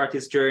to start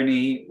his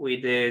journey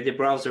with the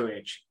browser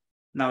edge.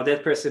 Now,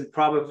 that person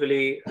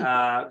probably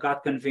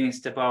got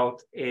convinced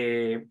about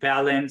a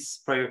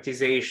balance,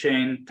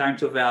 prioritization, time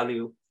to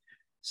value.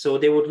 So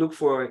they would look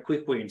for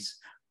quick wins.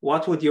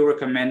 What would you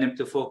recommend them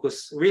to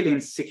focus really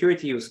in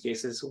security use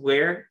cases?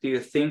 Where do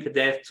you think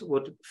that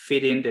would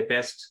fit in the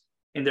best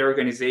in their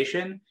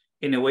organization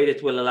in a way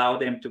that will allow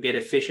them to get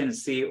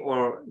efficiency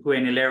or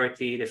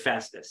granularity the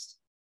fastest?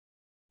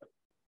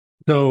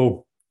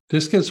 So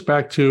this gets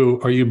back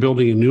to, are you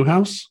building a new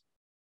house?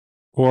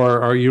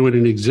 Or are you in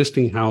an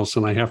existing house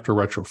and I have to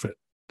retrofit?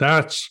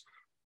 That's,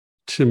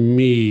 to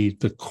me,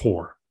 the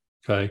core,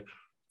 okay?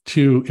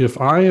 If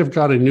I have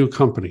got a new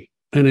company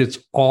and it's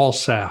all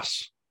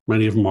SaaS,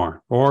 many of them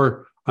are,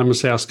 or I'm a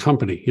SaaS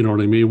company, you know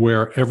what I mean,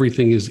 where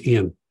everything is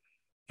in,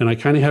 and I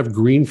kind of have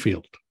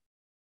greenfield,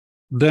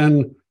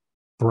 then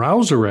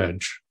Browser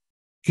Edge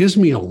gives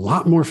me a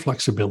lot more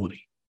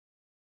flexibility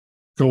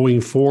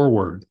going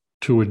forward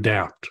to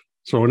adapt.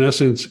 So in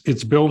essence,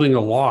 it's building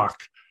a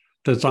lock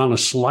that's on a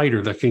slider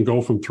that can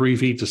go from 3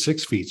 feet to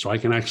 6 feet. So I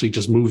can actually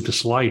just move the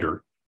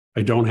slider.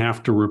 I don't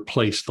have to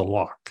replace the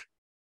lock.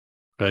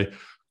 Okay.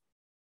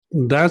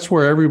 That's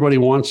where everybody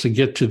wants to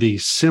get to the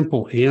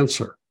simple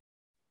answer.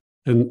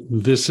 And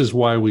this is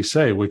why we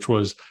say, which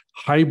was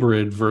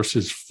hybrid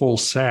versus full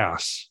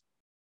SaaS.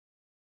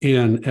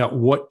 And at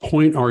what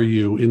point are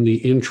you in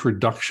the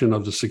introduction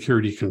of the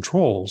security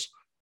controls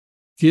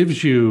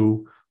gives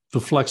you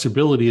the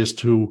flexibility as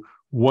to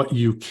what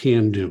you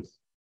can do.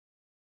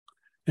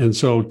 And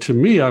so to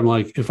me, I'm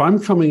like, if I'm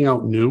coming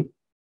out new,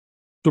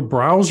 the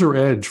Browser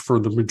Edge for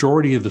the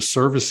majority of the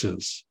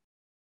services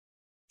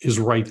is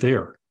right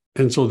there.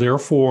 And so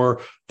therefore,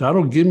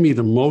 that'll give me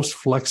the most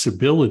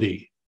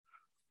flexibility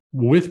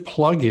with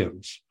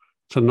plugins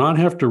to not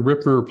have to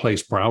rip and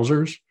replace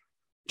browsers,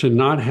 to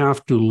not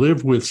have to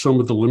live with some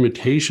of the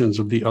limitations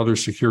of the other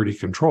security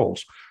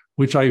controls,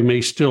 which I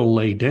may still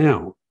lay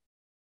down.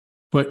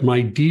 But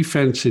my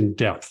defense in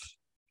depth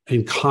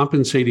and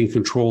compensating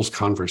controls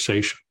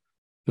conversation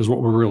is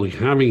what we're really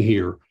having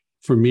here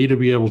for me to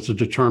be able to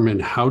determine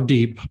how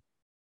deep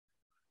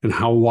and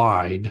how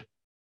wide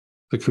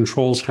the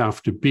controls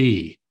have to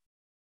be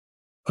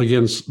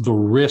against the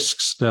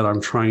risks that I'm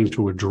trying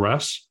to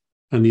address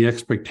and the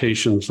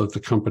expectations that the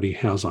company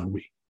has on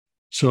me.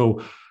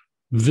 So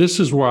this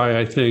is why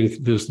I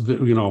think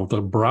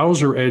the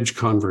Browser Edge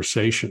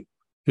conversation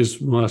is,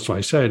 well, that's what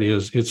I said,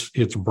 is it's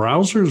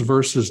browsers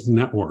versus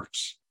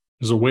networks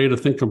is a way to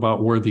think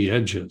about where the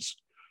edge is.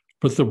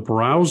 But the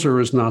browser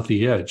is not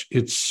the edge.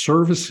 It's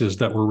services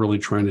that we're really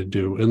trying to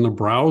do. And the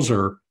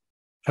browser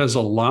has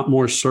a lot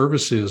more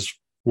services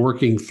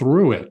working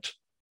through it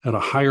at a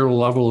higher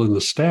level in the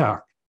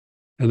stack.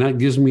 And that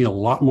gives me a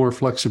lot more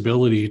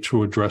flexibility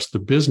to address the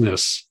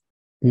business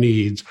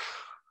needs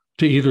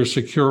to either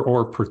secure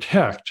or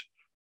protect,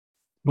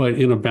 but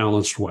in a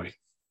balanced way.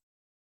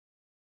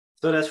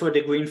 So that's for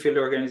the greenfield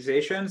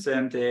organizations.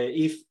 And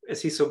if a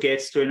CISO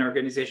gets to an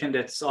organization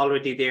that's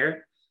already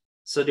there,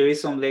 so there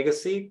is some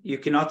legacy, you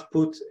cannot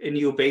put a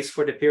new base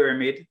for the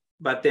pyramid,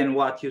 but then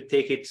what, you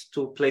take it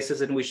to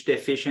places in which the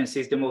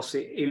efficiency is the most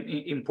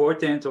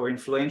important or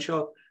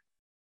influential?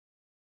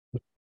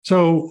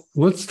 So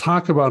let's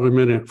talk about a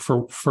minute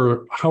for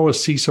how a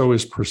CISO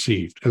is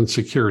perceived and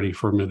security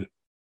for a minute,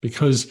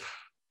 because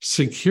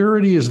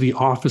security is the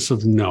office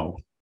of no.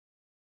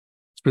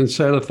 It's been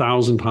said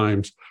 1,000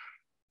 times,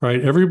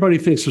 right? Everybody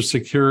thinks of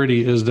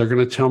security as they're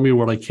going to tell me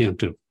what I can't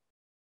do.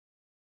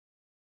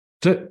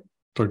 That's it.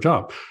 It's our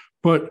job.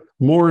 But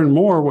more and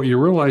more, what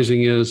you're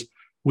realizing is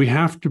we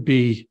have to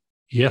be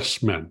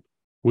yes men.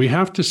 We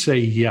have to say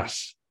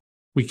yes.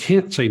 We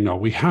can't say no.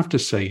 We have to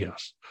say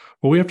yes.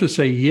 But we have to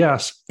say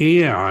yes,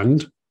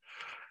 and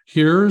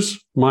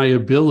here's my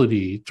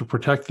ability to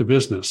protect the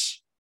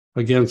business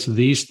against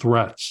these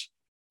threats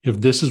if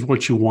this is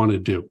what you want to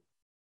do,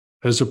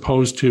 as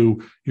opposed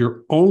to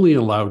you're only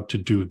allowed to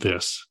do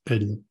this,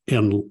 and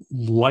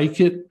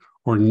like it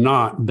or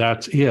not,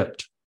 that's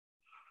it.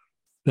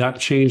 That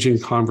changing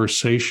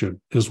conversation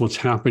is what's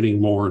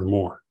happening more and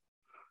more.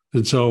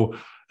 And so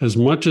as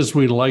much as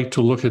we like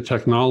to look at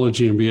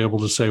technology and be able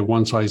to say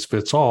one size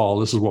fits all,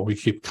 this is what we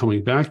keep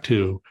coming back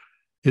to,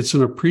 it's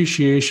an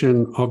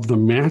appreciation of the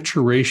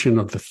maturation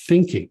of the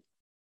thinking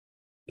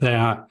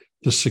that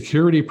the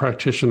security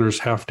practitioners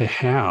have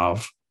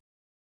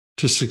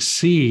to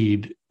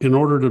succeed in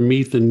order to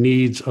meet the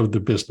needs of the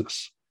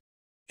business.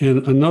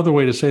 And another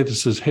way to say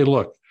this is, hey,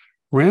 look,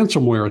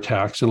 ransomware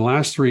attacks in the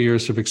last 3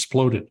 years have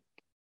exploded.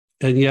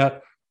 And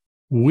yet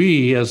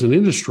we as an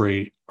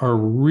industry are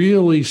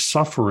really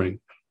suffering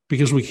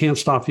because we can't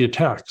stop the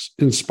attacks.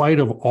 In spite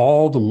of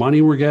all the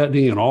money we're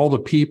getting and all the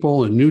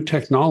people and new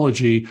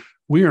technology,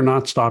 we are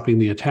not stopping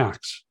the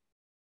attacks.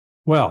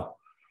 Well,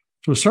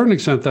 to a certain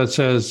extent, that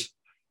says,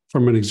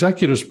 from an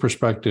executive's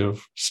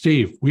perspective,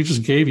 Steve, we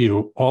just gave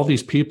you all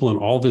these people and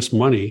all this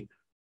money,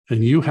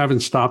 and you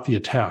haven't stopped the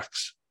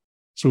attacks.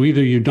 So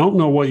either you don't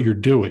know what you're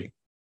doing,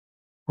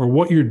 or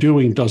what you're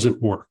doing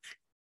doesn't work.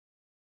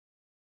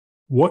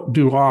 What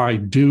do I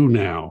do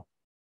now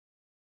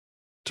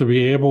to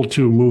be able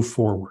to move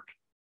forward?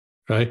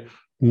 Okay.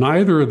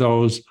 Neither of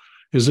those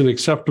is an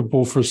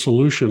acceptable for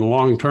solution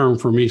long-term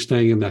for me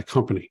staying in that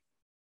company.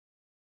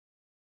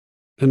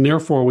 And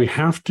therefore, we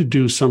have to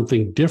do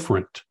something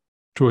different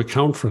to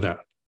account for that.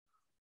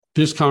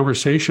 This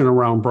conversation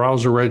around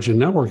browser edge and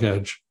network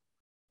edge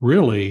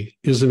really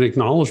is an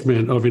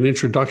acknowledgement of an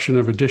introduction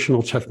of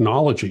additional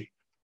technology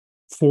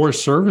for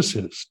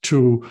services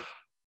to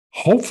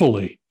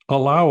hopefully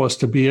allow us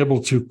to be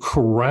able to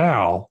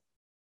corral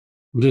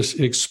this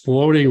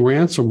exploding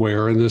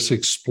ransomware and this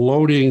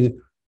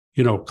exploding,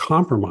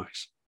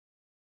 compromise.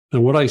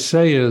 And what I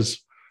say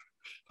is,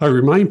 I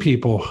remind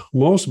people,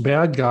 most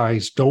bad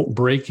guys don't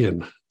break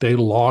in, they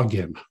log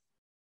in.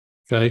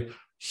 Okay?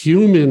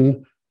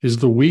 Human is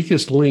the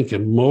weakest link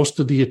in most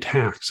of the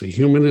attacks. A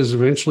human is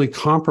eventually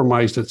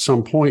compromised at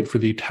some point for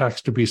the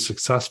attacks to be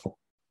successful.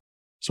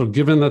 So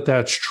given that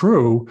that's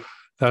true,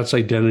 that's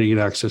identity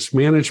and access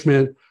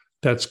management,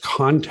 that's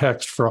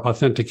context for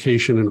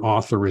authentication and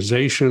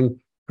authorization,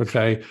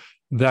 okay?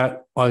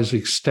 That is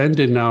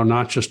extended now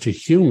not just to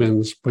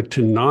humans, but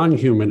to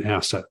non-human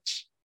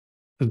assets.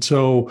 And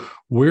so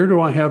where do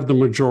I have the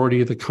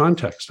majority of the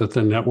context? At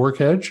the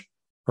network edge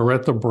or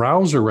at the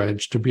browser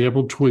edge to be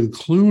able to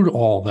include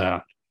all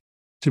that,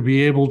 to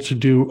be able to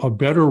do a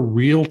better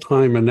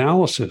real-time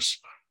analysis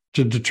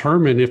to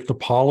determine if the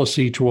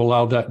policy to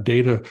allow that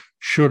data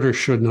should or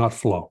should not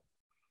flow.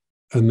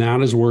 And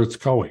that is where it's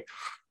going.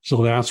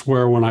 So that's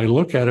where, when I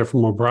look at it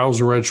from a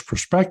browser edge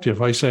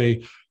perspective, I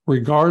say,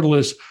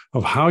 regardless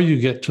of how you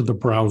get to the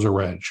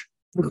browser edge,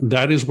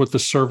 that is what the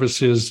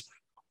services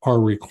are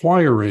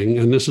requiring,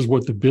 and this is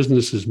what the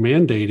business is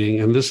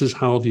mandating, and this is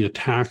how the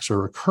attacks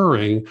are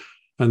occurring,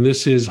 and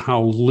this is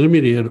how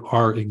limited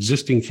our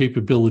existing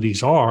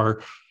capabilities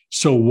are.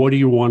 So what do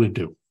you want to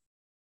do?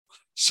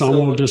 Some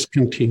will just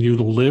continue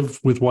to live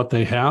with what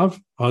they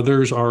have.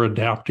 Others are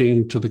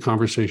adapting to the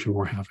conversation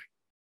we're having.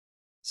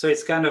 So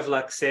it's kind of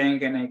like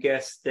saying, and I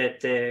guess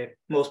that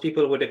most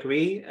people would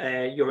agree,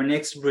 your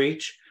next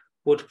breach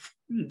would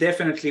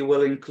definitely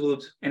will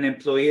include an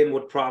employee and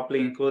would probably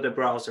include a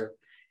browser.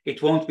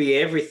 It won't be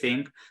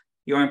everything.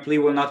 Your employee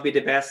will not be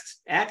the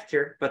best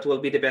actor, but will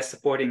be the best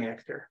supporting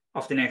actor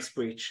of the next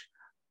breach.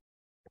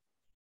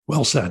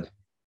 Well said.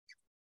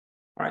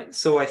 All right,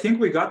 so I think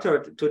we got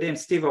to the end.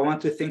 Steve, I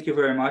want to thank you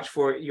very much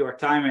for your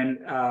time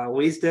and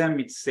wisdom.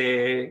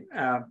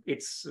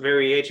 It's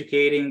very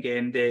educating,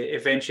 and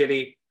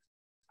eventually,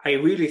 I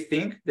really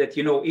think that,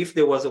 if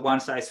there was a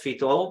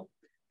one-size-fits-all,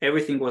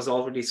 everything was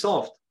already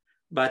solved.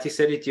 But you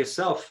said it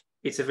yourself.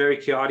 It's a very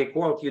chaotic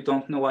world. You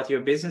don't know what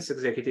your business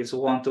executives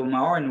will want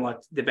tomorrow and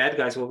what the bad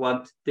guys will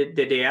want the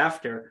day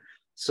after.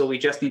 So we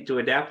just need to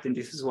adapt, and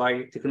this is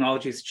why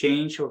technologies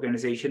change,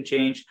 organization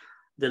change.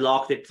 The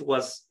lock that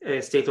was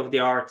state of the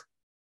art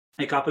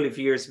a couple of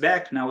years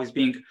back now is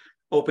being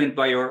opened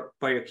by your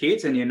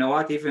kids. And you know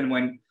what? Even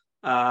when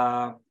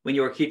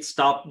your kids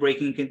stop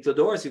breaking into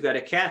doors, you got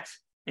a cat,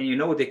 and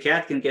the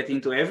cat can get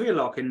into every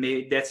lock. And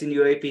that's in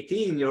your APT,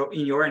 in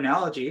your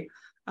analogy.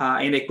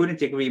 And I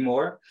couldn't agree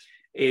more.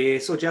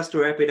 So just to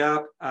wrap it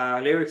up,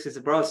 LayerX is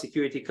a browser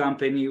security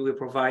company. We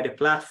provide a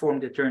platform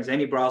that turns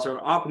any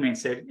browser,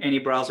 augments any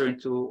browser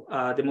into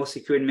the most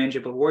secure and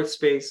manageable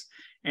workspace.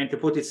 And to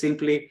put it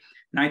simply,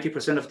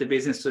 90% of the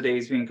business today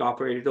is being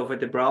operated over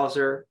the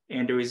browser,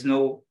 and there is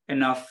no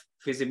enough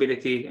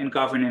visibility and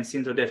governance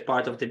into that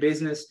part of the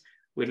business.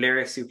 With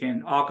LayerX, you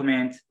can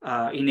augment,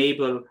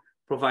 enable,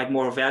 provide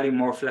more value,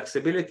 more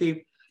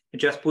flexibility, and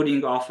just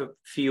putting off a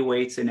few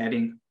weights and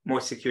adding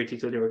more security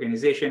to the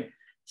organization.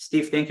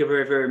 Steve, thank you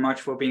very, very much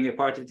for being a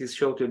part of this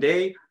show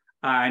today.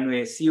 And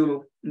we'll see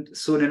you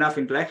soon enough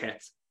in Black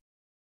Hat.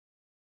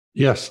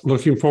 Yes,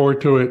 looking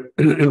forward to it.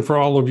 And for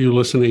all of you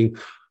listening,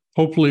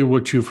 hopefully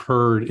what you've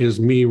heard is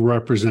me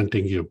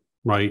representing you,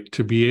 right?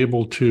 To be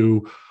able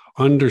to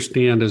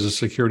understand as a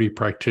security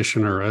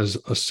practitioner, as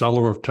a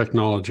seller of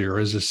technology, or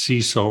as a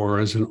CISO, or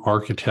as an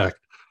architect,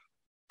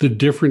 the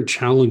different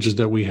challenges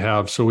that we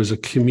have. So as a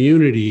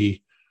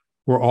community,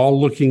 we're all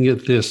looking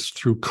at this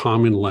through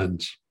common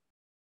lens.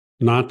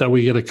 Not that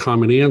we get a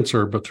common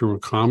answer, but through a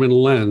common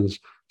lens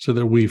so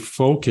that we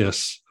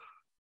focus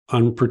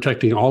on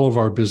protecting all of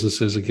our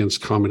businesses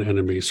against common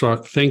enemies. So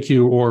thank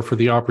you, Or, for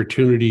the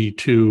opportunity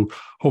to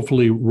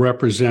hopefully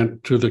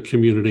represent to the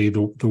community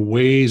the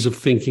ways of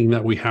thinking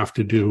that we have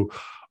to do,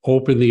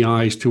 open the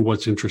eyes to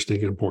what's interesting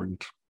and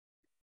important.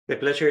 The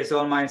pleasure is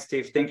all mine,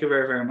 Steve. Thank you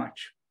very, very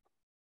much.